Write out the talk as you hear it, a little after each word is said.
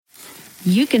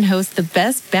you can host the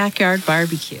best backyard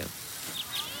barbecue.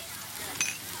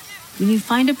 When you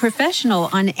find a professional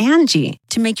on Angie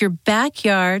to make your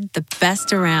backyard the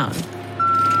best around.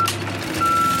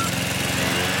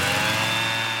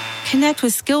 Connect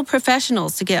with skilled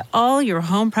professionals to get all your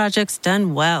home projects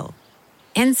done well.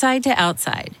 Inside to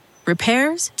outside,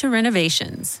 repairs to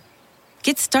renovations.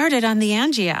 Get started on the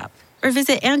Angie app or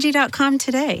visit Angie.com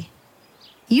today.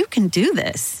 You can do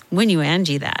this when you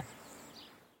Angie that.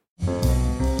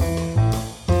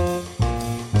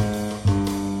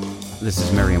 This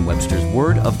is Merriam-Webster's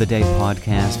Word of the Day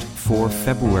podcast for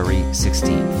February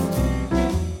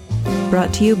 16th.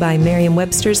 Brought to you by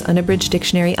Merriam-Webster's Unabridged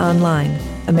Dictionary Online,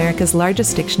 America's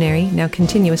largest dictionary, now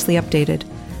continuously updated.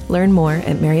 Learn more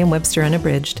at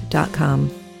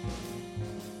merriam-websterunabridged.com.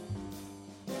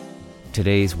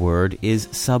 Today's word is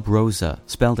sub-rosa,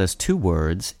 spelled as two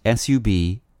words,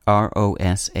 S-U-B-R-O-S-A.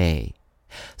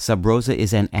 Sub-rosa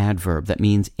is an adverb that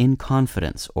means in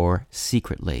confidence or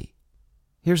secretly.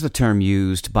 Here's the term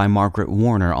used by Margaret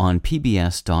Warner on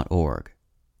pbs.org.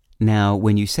 Now,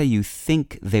 when you say you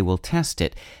think they will test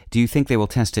it, do you think they will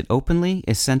test it openly,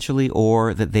 essentially,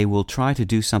 or that they will try to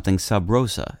do something sub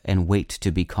rosa and wait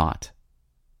to be caught?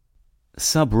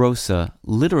 Sub rosa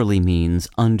literally means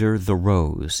under the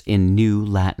rose in New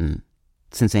Latin.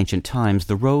 Since ancient times,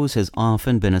 the rose has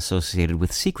often been associated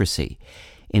with secrecy.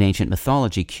 In ancient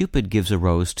mythology, Cupid gives a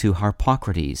rose to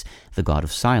Harpocrates, the god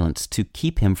of silence, to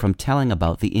keep him from telling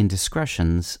about the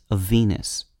indiscretions of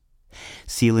Venus.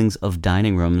 Ceilings of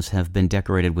dining rooms have been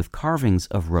decorated with carvings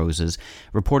of roses,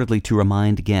 reportedly to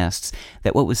remind guests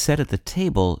that what was said at the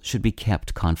table should be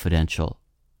kept confidential.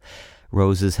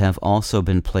 Roses have also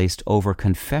been placed over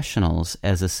confessionals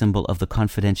as a symbol of the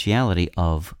confidentiality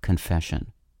of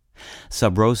confession.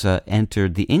 Sub-rosa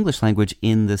entered the English language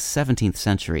in the 17th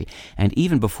century, and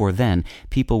even before then,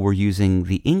 people were using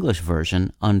the English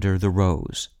version under the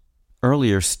rose.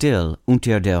 Earlier still,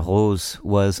 unter der Rose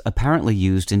was apparently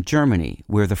used in Germany,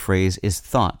 where the phrase is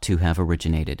thought to have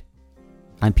originated.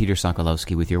 I'm Peter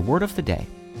Sokolowski with your Word of the Day.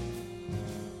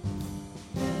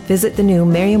 Visit the new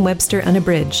Merriam-Webster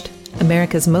Unabridged,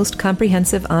 America's most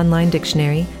comprehensive online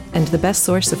dictionary and the best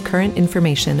source of current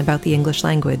information about the English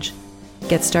language.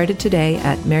 Get started today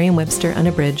at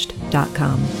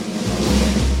merriam-websterunabridged.com.